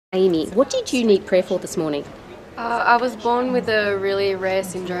Amy, what did you need prayer for this morning? I was born with a really rare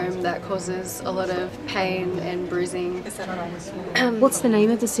syndrome that causes a lot of pain and bruising. What's the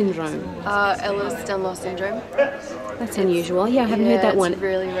name of the syndrome? Ehlers Danlos syndrome. That's unusual. Yeah, I haven't heard that one. It's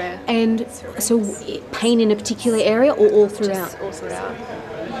really rare. And so pain in a particular area or all throughout? Just all throughout.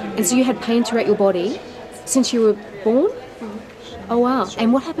 And so you had pain throughout your body since you were born? Oh, wow.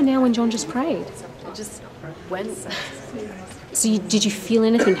 And what happened now when John just prayed? It just went. So did you feel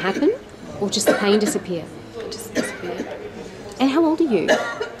anything happen or just the pain disappear? It just disappeared. And how old are you?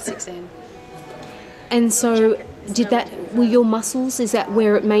 16. And so were your muscles, is that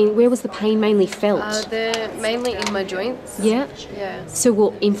where was the pain mainly felt? They're mainly in my joints. Yeah? Yeah.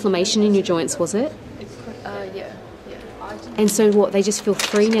 So inflammation in your joints, was it? Yeah. And so they just feel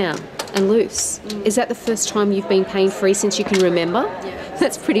free now and loose? Is that the first time you've been pain-free since you can remember? Yeah.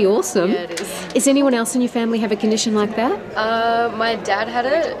 That's pretty awesome. Yeah, it is. Is anyone else in your family have a condition like that? My dad had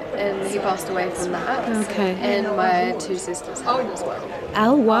it, and he passed away from that. Okay. And my two sisters had it as well.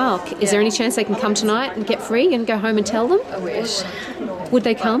 Oh, wow. Is there any chance they can come tonight and get free and go home and tell them? I wish. Would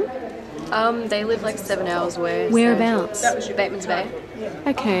they come? They live like 7 hours away. Whereabouts? So, Bateman's Bay.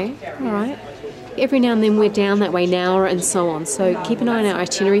 Okay, all right. Every now and then we're down that way now and so on. So keep an eye on our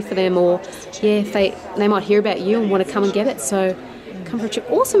itinerary for them, or if they might hear about you and want to come and get it. So come for a trip.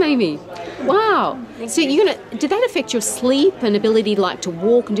 Awesome, Amy. Wow. So did that affect your sleep and ability to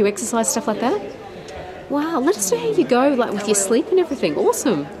walk and do exercise, stuff like that? Wow. Let us know how you go, with your sleep and everything.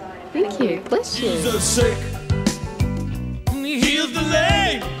 Awesome. Thank you. Bless you. The sick, he heals the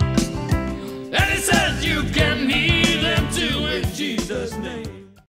lame, and he says you can heal.